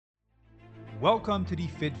Welcome to the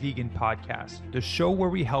Fit Vegan Podcast, the show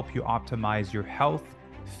where we help you optimize your health,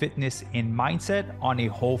 fitness, and mindset on a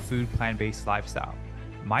whole food, plant-based lifestyle.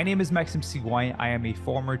 My name is Maxime Sigouin. I am a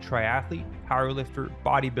former triathlete, powerlifter,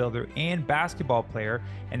 bodybuilder, and basketball player,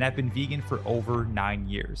 and I've been vegan for over 9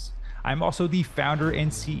 years. I'm also the founder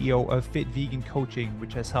and CEO of Fit Vegan Coaching,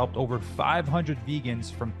 which has helped over 500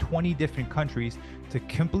 vegans from 20 different countries to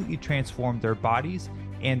completely transform their bodies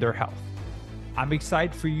and their health. I'm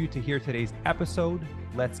excited for you to hear today's episode.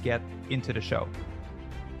 Let's get into the show.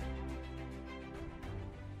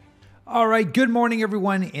 All right, good morning,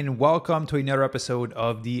 everyone, and welcome to another episode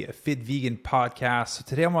of the Fit Vegan Podcast. So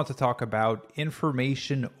today I want to talk about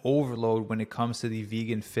information overload when it comes to the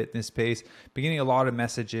vegan fitness space. Beginning a lot of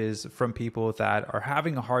messages from people that are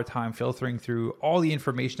having a hard time filtering through all the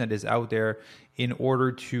information that is out there in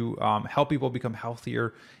order to help people become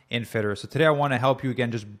healthier and fitter. So today I want to help you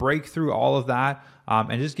again, just break through all of that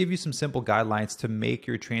and just give you some simple guidelines to make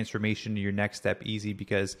your transformation to your next step easy,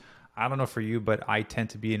 because I don't know for you, but I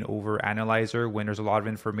tend to be an over-analyzer. When there's a lot of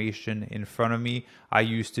information in front of me, I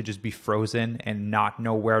used to just be frozen and not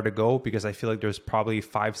know where to go, because I feel like there's probably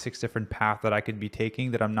 5-6 different paths that I could be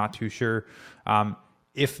taking that I'm not too sure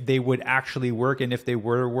if they would actually work, and if they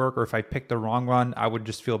were to work, or if I picked the wrong one, I would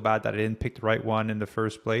just feel bad that I didn't pick the right one in the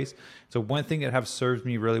first place. So one thing that has served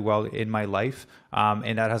me really well in my life,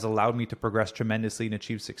 and that has allowed me to progress tremendously and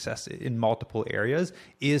achieve success in multiple areas,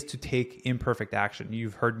 is to take imperfect action.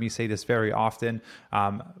 You've heard me say this very often,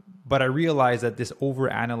 but I realized that this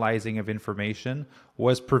over-analyzing of information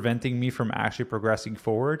was preventing me from actually progressing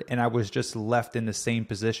forward, and I was just left in the same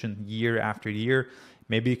position year after year.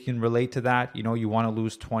 Maybe you can relate to that. You know, you want to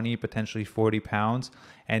lose 20, potentially 40 pounds,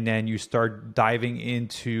 and then you start diving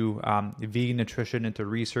into vegan nutrition, into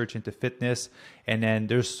research, into fitness, and then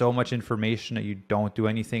there's so much information that you don't do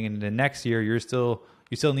anything. And the next year, you still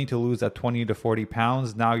need to lose that 20 to 40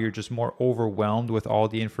 pounds. Now you're just more overwhelmed with all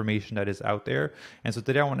the information that is out there. And so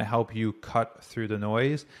today I want to help you cut through the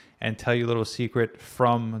noise and tell you a little secret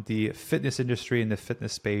from the fitness industry and the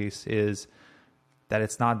fitness space is that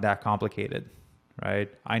it's not that complicated.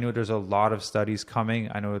 Right? I know there's a lot of studies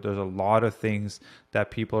coming. I know there's a lot of things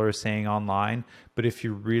that people are saying online, but if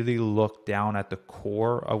you really look down at the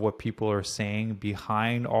core of what people are saying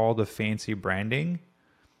behind all the fancy branding,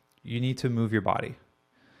 you need to move your body.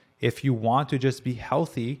 If you want to just be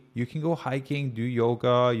healthy, you can go hiking, do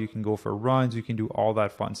yoga, you can go for runs, you can do all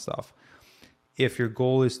that fun stuff. If your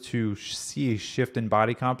goal is to see a shift in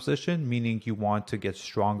body composition, meaning you want to get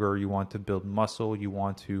stronger, you want to build muscle, you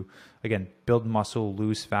want to, again, build muscle,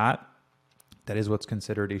 lose fat, that is what's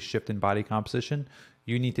considered a shift in body composition,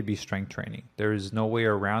 you need to be strength training. There is no way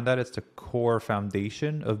around that. It's the core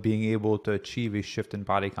foundation of being able to achieve a shift in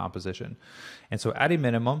body composition. And so at a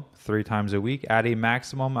minimum, 3 times a week, at a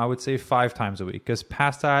maximum, I would say 5 times a week, because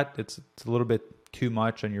past that, it's a little bit too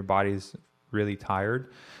much and your body's really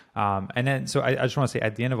tired. And then, so I just want to say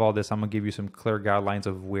at the end of all this, I'm going to give you some clear guidelines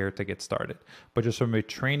of where to get started. But just from a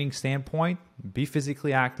training standpoint, be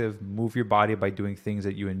physically active, move your body by doing things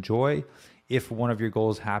that you enjoy. If one of your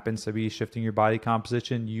goals happens to be shifting your body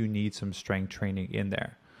composition, you need some strength training in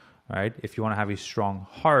there. All right. If you want to have a strong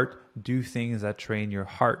heart, do things that train your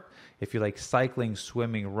heart. If you like cycling,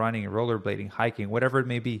 swimming, running, rollerblading, hiking, whatever it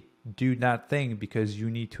may be, do that thing because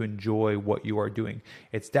you need to enjoy what you are doing.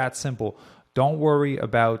 It's that simple. Don't worry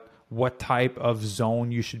about what type of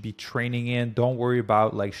zone you should be training in. Don't worry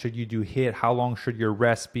about should you do HIIT? How long should your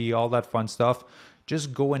rest be? All that fun stuff.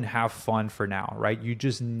 Just go and have fun for now, right? You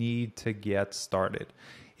just need to get started.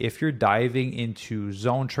 If you're diving into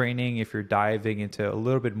zone training, if you're diving into a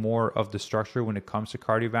little bit more of the structure when it comes to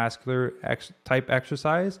cardiovascular type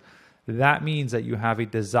exercise, that means that you have a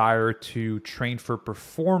desire to train for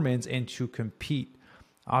performance and to compete.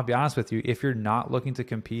 I'll be honest with you, if you're not looking to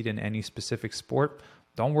compete in any specific sport,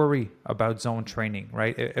 don't worry about zone training,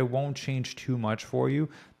 right? It won't change too much for you.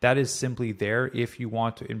 That is simply there if you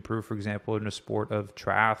want to improve, for example, in a sport of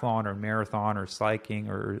triathlon or marathon or cycling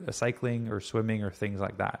or swimming or things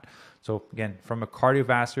like that. So again, from a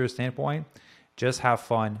cardiovascular standpoint, just have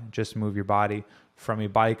fun, just move your body. From a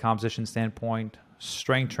body composition standpoint,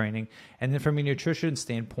 strength training. And then from a nutrition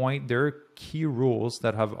standpoint, there are key rules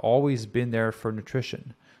that have always been there for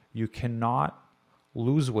nutrition. You cannot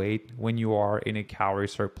lose weight when you are in a calorie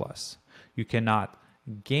surplus. You cannot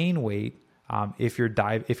gain weight if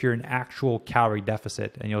you're in actual calorie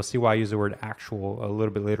deficit. And you'll see why I use the word actual a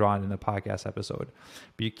little bit later on in the podcast episode.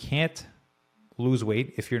 But you can't lose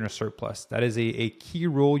weight if you're in a surplus. That is a key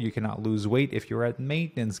rule. You cannot lose weight if you're at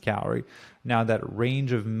maintenance calorie. Now, that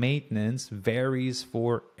range of maintenance varies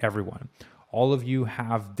for everyone. All of you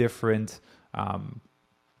have different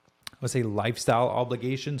let's say, lifestyle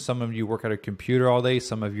obligations. Some of you work at a computer all day.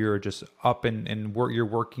 Some of you are just up and work. You're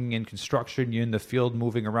working in construction. You're in the field,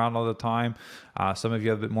 moving around all the time. Some of you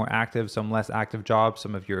have a bit more active, some less active jobs.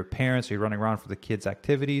 Some of you are parents, so you're running around for the kids'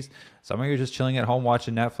 activities. Some of you are just chilling at home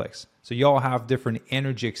watching Netflix. So you all have different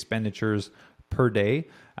energy expenditures per day.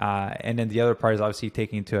 And then the other part is obviously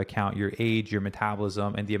taking into account your age, your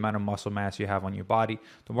metabolism, and the amount of muscle mass you have on your body.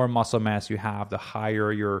 The more muscle mass you have, the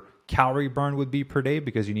higher your calorie burn would be per day,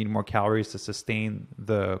 because you need more calories to sustain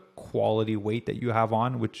the quality weight that you have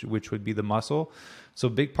on, which would be the muscle. So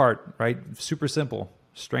big part, right? Super simple.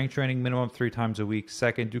 Strength training minimum 3 times a week.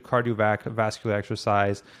 Second, do cardiovascular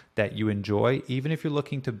exercise that you enjoy, even if you're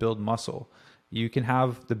looking to build muscle. You can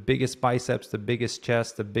have the biggest biceps, the biggest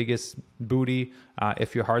chest, the biggest booty.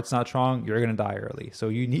 If your heart's not strong, you're going to die early. So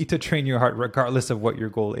you need to train your heart regardless of what your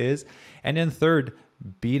goal is. And then third,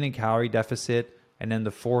 be in a calorie deficit. And then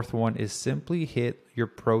the fourth one is simply hit your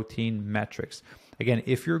protein metrics. Again,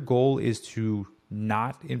 if your goal is to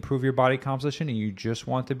not improve your body composition and you just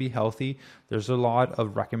want to be healthy, there's a lot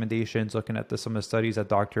of recommendations looking at some of the studies that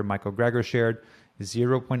Dr. Michael Greger shared.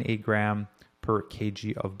 0.8 gram per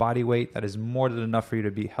kg of body weight. That is more than enough for you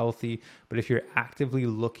to be healthy. But if you're actively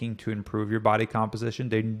looking to improve your body composition,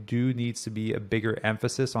 there needs to be a bigger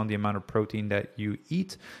emphasis on the amount of protein that you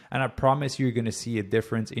eat. And I promise you're going to see a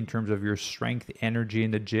difference in terms of your strength, energy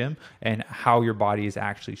in the gym, and how your body is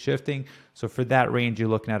actually shifting. So for that range, you're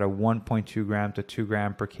looking at a 1.2 gram to 2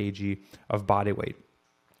 gram per kg of body weight.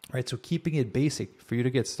 Right? So keeping it basic for you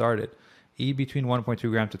to get started. Eat between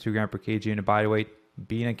 1.2 gram to 2 gram per kg in a body weight.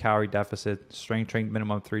 Be in a calorie deficit, strength train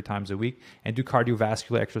minimum 3 times a week, and do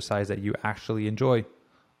cardiovascular exercise that you actually enjoy.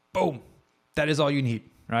 Boom. That is all you need,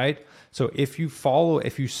 right? So if you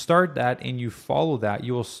start that and you follow that,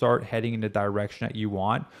 you will start heading in the direction that you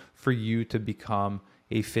want for you to become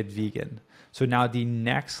a fit vegan. So now the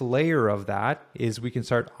next layer of that is we can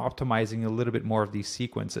start optimizing a little bit more of these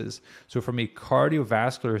sequences. So from a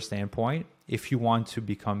cardiovascular standpoint, if you want to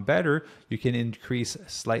become better, you can increase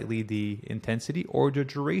slightly the intensity or the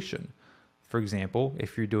duration. For example,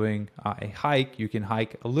 if you're doing a hike, you can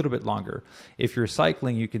hike a little bit longer. If you're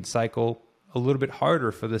cycling, you can cycle a little bit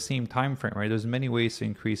harder for the same time frame, right? There's many ways to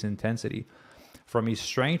increase intensity. From a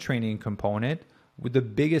strength training component, the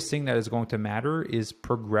biggest thing that is going to matter is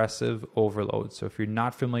progressive overload. So if you're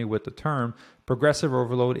not familiar with the term, progressive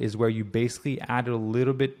overload is where you basically add a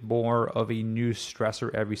little bit more of a new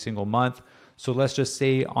stressor every single month. So let's just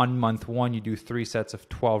say on month 1, you do 3 sets of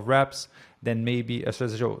 12 reps, then maybe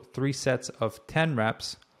 3 sets of 10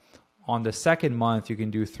 reps. On the second month, you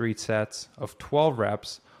can do 3 sets of 12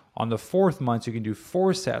 reps. On the fourth month, you can do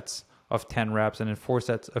 4 sets of 10 reps and then 4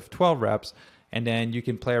 sets of 12 reps. And then you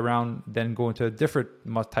can play around, then go into a different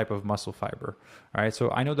type of muscle fiber. All right. So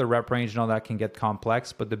I know the rep range and all that can get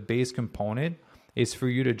complex, but the base component is for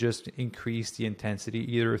you to just increase the intensity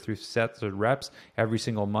either through sets or reps every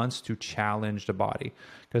single month to challenge the body.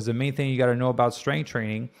 Because the main thing you got to know about strength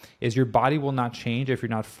training is your body will not change if you're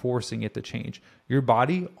not forcing it to change. Your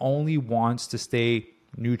body only wants to stay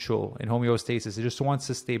neutral in homeostasis. It just wants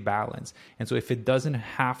to stay balanced. And so if it doesn't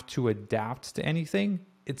have to adapt to anything,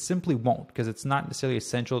 it simply won't, because it's not necessarily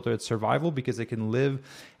essential to its survival, because it can live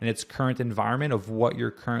in its current environment of what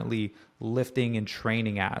you're currently lifting and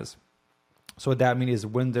training as. So what that means is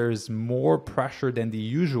when there's more pressure than the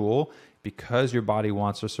usual, because your body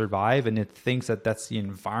wants to survive and it thinks that that's the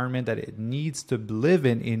environment that it needs to live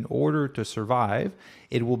in order to survive,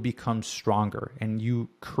 it will become stronger. And you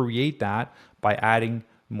create that by adding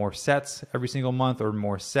more sets every single month, or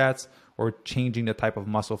more sets, or changing the type of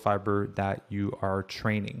muscle fiber that you are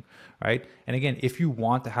training, right? And again, if you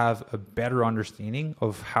want to have a better understanding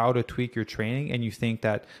of how to tweak your training and you think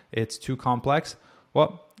that it's too complex,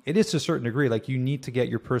 well, it is to a certain degree. Like, you need to get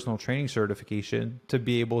your personal training certification to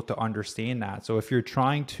be able to understand that. So if you're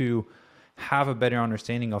trying to have a better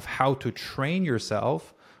understanding of how to train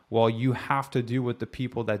yourself, well, you have to do what the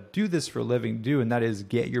people that do this for a living do, and that is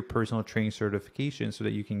get your personal training certification so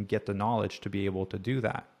that you can get the knowledge to be able to do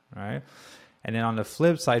that, right? And then on the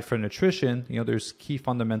flip side for nutrition, there's key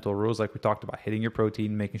fundamental rules like we talked about: hitting your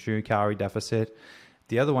protein, making sure you're calorie deficit.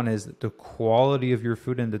 The other one is the quality of your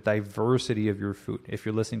food and the diversity of your food. If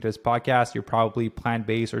you're listening to this podcast, you're probably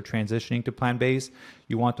plant-based or transitioning to plant-based.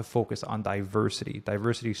 You want to focus on diversity.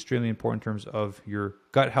 Diversity is extremely important in terms of your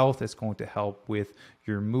gut health. It's going to help with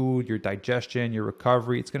your mood, your digestion, your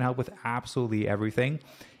recovery. It's going to help with absolutely everything.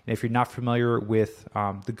 And if you're not familiar with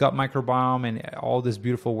the gut microbiome and all this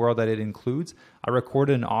beautiful world that it includes, I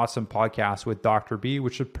recorded an awesome podcast with Dr. B,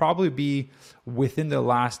 which should probably be within the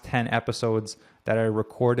last 10 episodes that I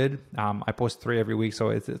recorded. I post 3 every week, so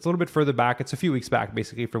it's a little bit further back. It's a few weeks back,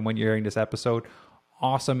 basically, from when you're hearing this episode.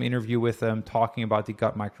 Awesome interview with them, talking about the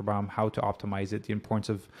gut microbiome, how to optimize it, the importance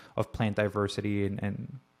of plant diversity,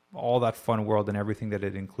 and all that fun world and everything that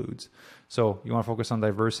it includes. So you want to focus on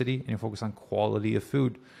diversity and you focus on quality of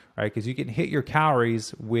food, right? Because you can hit your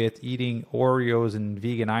calories with eating Oreos and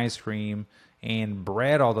vegan ice cream and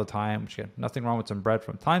bread all the time, which nothing wrong with some bread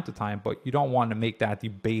from time to time, but you don't want to make that the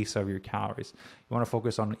base of your calories. You want to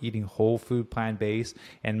focus on eating whole food, plant-based,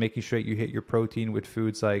 and making sure that you hit your protein with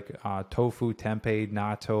foods like tofu, tempeh,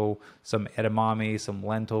 natto, some edamame, some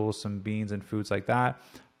lentils, some beans, and foods like that.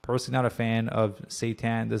 Personally, not a fan of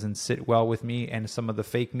seitan. Doesn't sit well with me, and some of the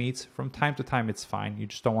fake meats. From time to time, it's fine. You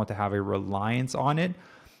just don't want to have a reliance on it.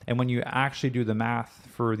 And when you actually do the math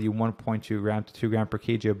for the 1.2 gram to 2 gram per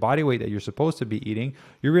kg of body weight that you're supposed to be eating,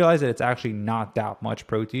 you realize that it's actually not that much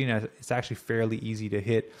protein. It's actually fairly easy to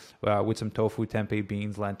hit with some tofu, tempeh,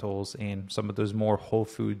 beans, lentils, and some of those more whole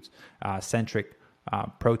foods centric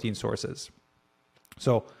protein sources.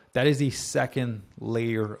 So that is the second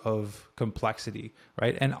layer of complexity,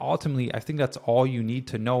 right? And ultimately, I think that's all you need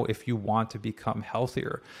to know if you want to become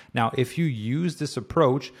healthier. Now, if you use this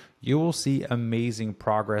approach, you will see amazing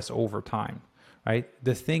progress over time, right?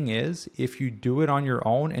 The thing is, if you do it on your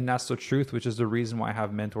own, and that's the truth, which is the reason why I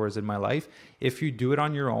have mentors in my life, if you do it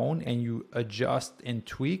on your own and you adjust and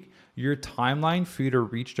tweak, your timeline for you to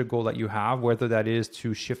reach the goal that you have, whether that is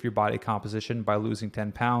to shift your body composition by losing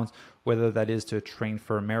 10 pounds, whether that is to train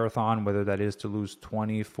for a marathon, whether that is to lose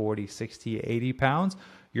 20, 40, 60, 80 pounds,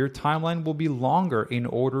 your timeline will be longer in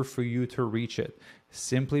order for you to reach it,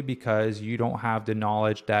 simply because you don't have the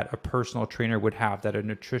knowledge that a personal trainer would have, that a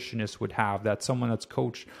nutritionist would have, that someone that's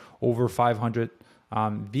coached over 500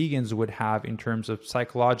 vegans would have in terms of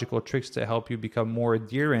psychological tricks to help you become more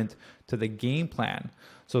adherent to the game plan.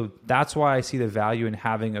 So that's why I see the value in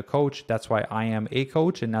having a coach. That's why I am a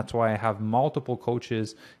coach, and that's why I have multiple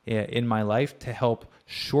coaches in my life to help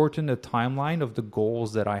shorten the timeline of the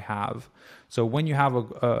goals that I have. So when you have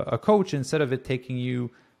a coach, instead of it taking you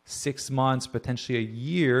 6 months, potentially a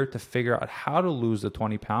year to figure out how to lose the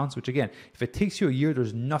 20 pounds, which again, if it takes you a year,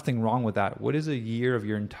 there's nothing wrong with that. What is a year of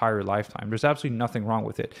your entire lifetime? There's absolutely nothing wrong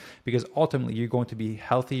with it, because ultimately you're going to be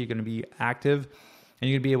healthy, you're going to be active, and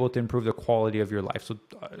you're going to be able to improve the quality of your life. So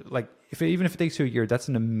even if it takes you a year, that's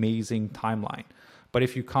an amazing timeline. But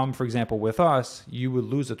if you come, for example, with us, you would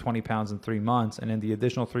lose the 20 pounds in 3 months. And then the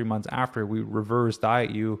additional 3 months after, we reverse diet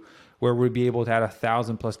you, where we'd be able to add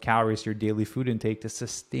 1,000 plus calories to your daily food intake to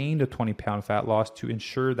sustain the 20 pound fat loss, to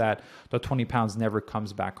ensure that the 20 pounds never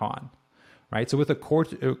comes back on. Right? So with a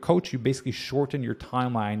coach, you basically shorten your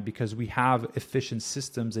timeline because we have efficient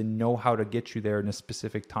systems and know how to get you there in a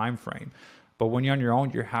specific time frame. But when you're on your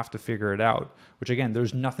own, you have to figure it out, which again,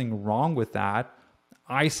 there's nothing wrong with that.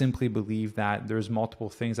 I simply believe that there's multiple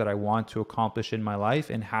things that I want to accomplish in my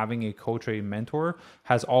life, and having a coach or a mentor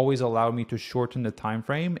has always allowed me to shorten the time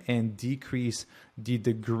frame and decrease the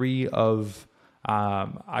degree of,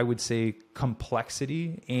 I would say,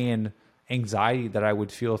 complexity and anxiety that I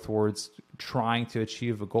would feel towards trying to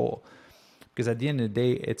achieve a goal. Because at the end of the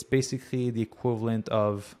day, it's basically the equivalent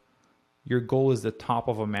of your goal is the top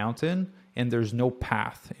of a mountain and there's no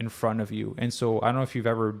path in front of you. And so I don't know if you've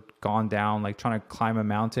ever gone down, like trying to climb a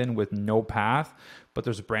mountain with no path, but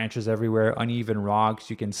there's branches everywhere, uneven rocks,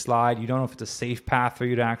 you can slide. You don't know if it's a safe path for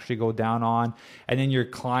you to actually go down on. And then you're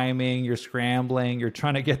climbing, you're scrambling, you're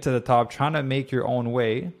trying to get to the top, trying to make your own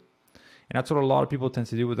way. And that's what a lot of people tend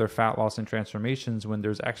to do with their fat loss and transformations when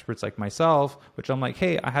there's experts like myself, which I'm like,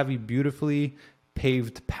 hey, I have a beautifully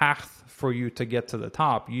paved path for you to get to the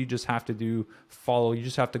top. You just have to you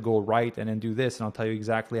just have to go right and then do this, and I'll tell you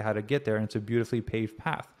exactly how to get there. And it's a beautifully paved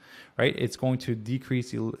path, right? It's going to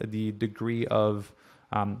decrease the degree of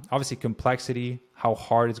obviously complexity, how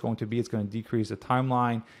hard it's going to be. It's going to decrease the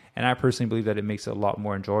timeline. And I personally believe that it makes it a lot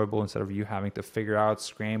more enjoyable instead of you having to figure out,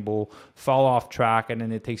 scramble, fall off track, and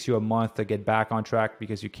then it takes you a month to get back on track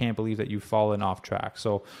because you can't believe that you've fallen off track.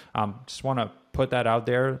 So just want to put that out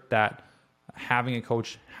there, that having a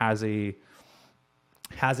coach has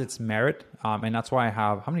its merit. And that's why I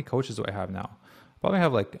have, how many coaches do I have now? I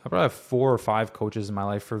probably have 4 or 5 coaches in my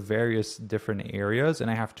life for various different areas,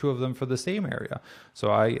 and I have 2 of them for the same area.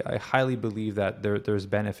 So I highly believe that there's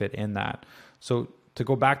benefit in that. So to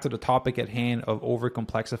go back to the topic at hand of over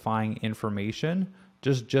complexifying information,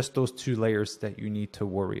 just those 2 layers that you need to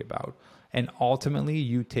worry about. And ultimately,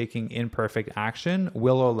 you taking imperfect action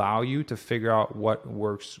will allow you to figure out what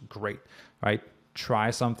works great, right?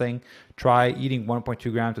 Try something. Try eating 1.2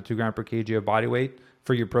 grams to 2 grams per kg of body weight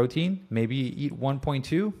for your protein. Maybe you eat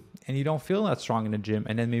 1.2 and you don't feel that strong in the gym.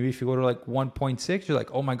 And then maybe if you go to like 1.6, you're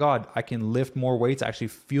like, oh my God, I can lift more weights. I actually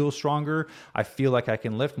feel stronger. I feel like I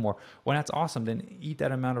can lift more. Well, that's awesome. Then eat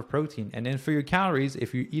that amount of protein. And then for your calories,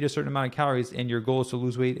 if you eat a certain amount of calories and your goal is to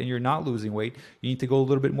lose weight and you're not losing weight, you need to go a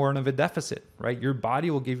little bit more of a deficit, right? Your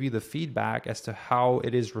body will give you the feedback as to how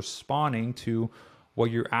it is responding to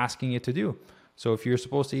what you're asking it to do. So if you're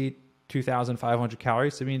supposed to eat 2,500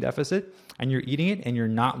 calories to be in deficit and you're eating it and you're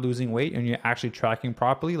not losing weight and you're actually tracking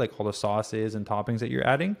properly, like all the sauces and toppings that you're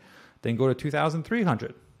adding, then go to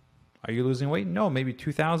 2,300. Are you losing weight? No, maybe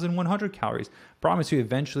 2,100 calories. Promise you,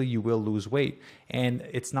 eventually you will lose weight. And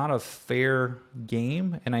it's not a fair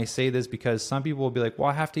game. And I say this because some people will be like, well,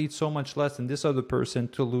 I have to eat so much less than this other person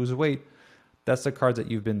to lose weight. That's the cards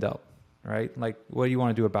that you've been dealt. Right? Like, what do you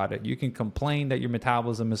want to do about it? You can complain that your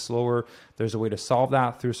metabolism is slower. There's a way to solve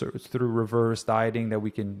that through reverse dieting that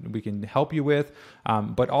we can help you with.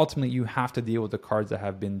 But ultimately, you have to deal with the cards that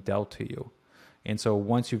have been dealt to you. And so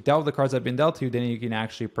once you've dealt with the cards that have been dealt to you, then you can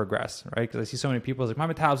actually progress, right? Because I see so many people like, my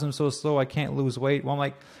metabolism is so slow, I can't lose weight. Well, I'm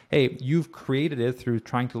like, hey, you've created it through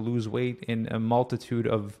trying to lose weight in a multitude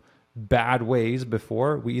of bad ways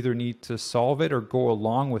before. We either need to solve it or go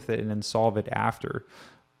along with it and then solve it after.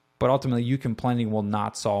 But ultimately, you complaining will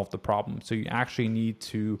not solve the problem. So you actually need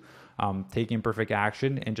to take imperfect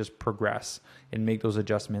action and just progress and make those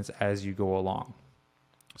adjustments as you go along.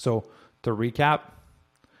 So to recap,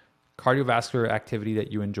 cardiovascular activity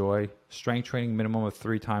that you enjoy, strength training minimum of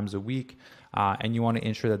 3 times a week, and you want to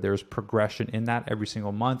ensure that there's progression in that every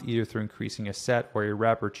single month, either through increasing a set or a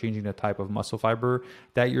rep or changing the type of muscle fiber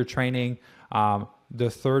that you're training. The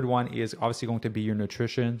third one is obviously going to be your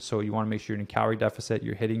nutrition. So you want to make sure you're in a calorie deficit,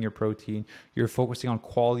 you're hitting your protein, you're focusing on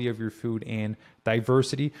quality of your food and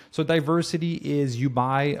diversity. So diversity is you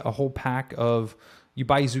buy a whole pack of, you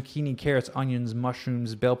buy zucchini, carrots, onions,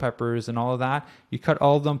 mushrooms, bell peppers, and all of that. You cut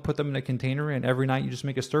all of them, put them in a container, and every night you just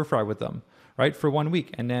make a stir fry with them, right? For 1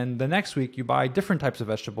 week. And then the next week you buy different types of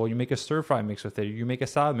vegetable. You make a stir fry mix with it. You make a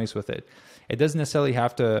salad mix with it. It doesn't necessarily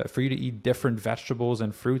have to, for you to eat different vegetables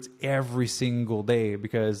and fruits every single day,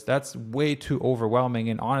 because that's way too overwhelming.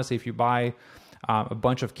 And honestly, if you buy a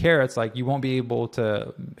bunch of carrots, like you won't be able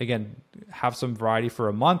to, again, have some variety for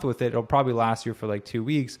a month with it. It'll probably last you for like 2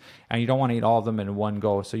 weeks, and you don't want to eat all of them in one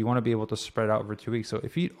go. So you want to be able to spread out over 2 weeks. So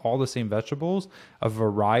if you eat all the same vegetables, a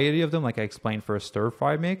variety of them, like I explained for a stir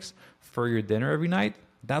fry mix for your dinner every night,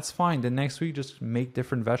 that's fine. The next week, just make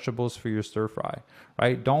different vegetables for your stir fry,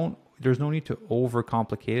 right? There's no need to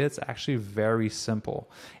overcomplicate it. It's actually very simple.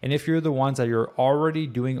 And if you're the ones that you're already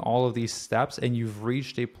doing all of these steps and you've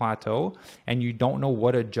reached a plateau and you don't know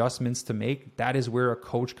what adjustments to make, that is where a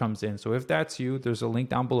coach comes in. So if that's you, there's a link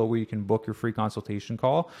down below where you can book your free consultation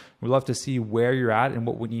call. We'd love to see where you're at and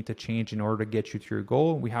what we need to change in order to get you to your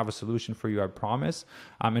goal. We have a solution for you, I promise.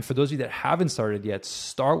 And for those of you that haven't started yet,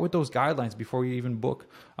 start with those guidelines before you even book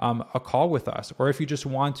a call with us. Or if you just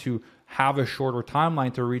want to have a shorter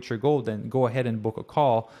timeline to reach your goal, then go ahead and book a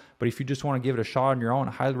call. But if you just want to give it a shot on your own,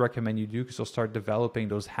 I highly recommend you do, because you'll start developing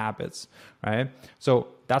those habits, right? So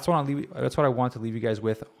that's what I want to leave you guys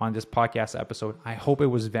with on this podcast episode. I hope it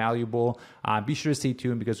was valuable. Be sure to stay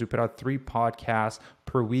tuned, because we put out 3 podcasts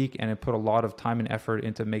per week, and it put a lot of time and effort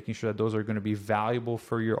into making sure that those are going to be valuable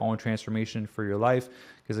for your own transformation for your life.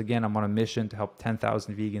 Because again, I'm on a mission to help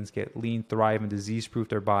 10,000 vegans get lean, thrive, and disease-proof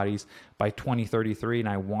their bodies by 2033, and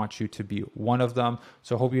I want you to be one of them.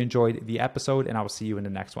 So I hope you enjoyed the episode, and I will see you in the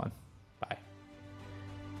next one. Bye.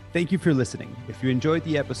 Thank you for listening. If you enjoyed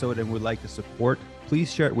the episode and would like to support,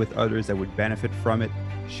 please share it with others that would benefit from it.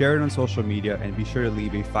 Share it on social media, and be sure to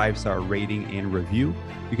leave a 5-star rating and review.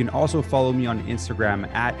 You can also follow me on Instagram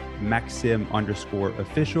at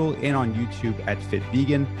Maxim_official and on YouTube at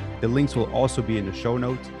FitVegan. The links will also be in the show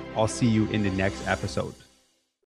notes. I'll see you in the next episode.